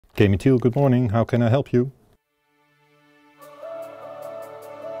Kemetyl, good morning. How can I help you?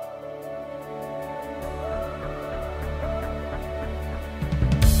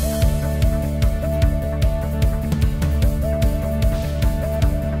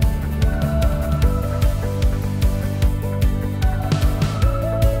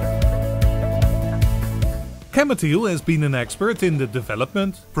 Kemetyl has been an expert in the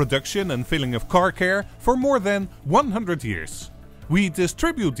development, production and filling of car care for more than 100 years. We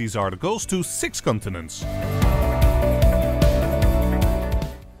distribute these articles to 6 continents.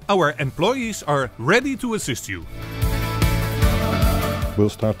 Our employees are ready to assist you. We'll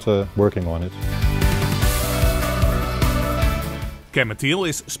start working on it. Kemetyl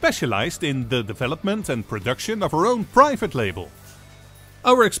is specialized in the development and production of our own private label.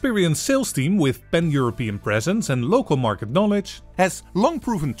 Our experienced sales team with pan-European presence and local market knowledge has long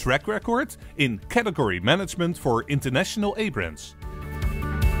proven track record in category management for international A-brands.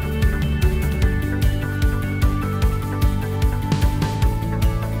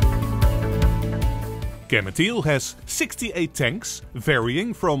 Kemetyl has 68 tanks,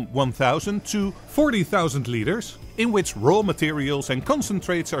 varying from 1,000 to 40,000 liters, in which raw materials and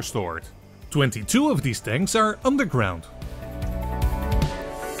concentrates are stored. 22 of these tanks are underground.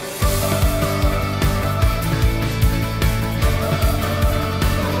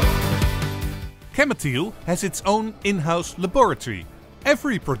 Kemetyl has its own in-house laboratory.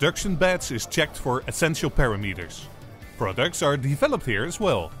 Every production batch is checked for essential parameters. Products are developed here as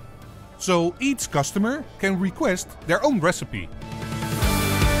well. So each customer can request their own recipe.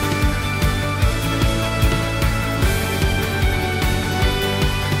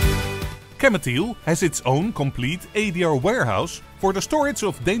 Kemetyl has its own complete ADR warehouse for the storage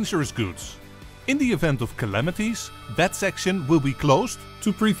of dangerous goods. In the event of calamities, that section will be closed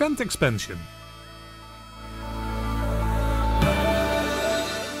to prevent expansion.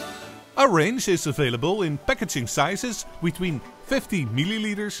 Our range is available in packaging sizes between 50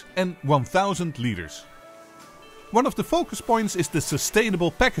 milliliters and 1000 liters. One of the focus points is the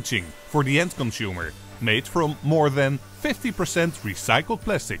sustainable packaging for the end consumer, made from more than 50% recycled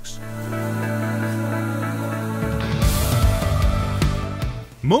plastics.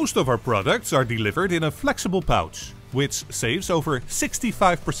 Most of our products are delivered in a flexible pouch, which saves over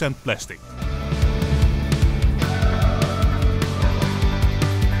 65% plastic.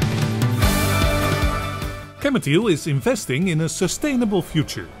 Kemetyl is investing in a sustainable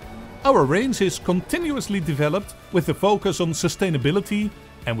future. Our range is continuously developed with a focus on sustainability,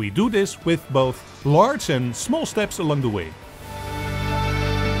 and we do this with both large and small steps along the way.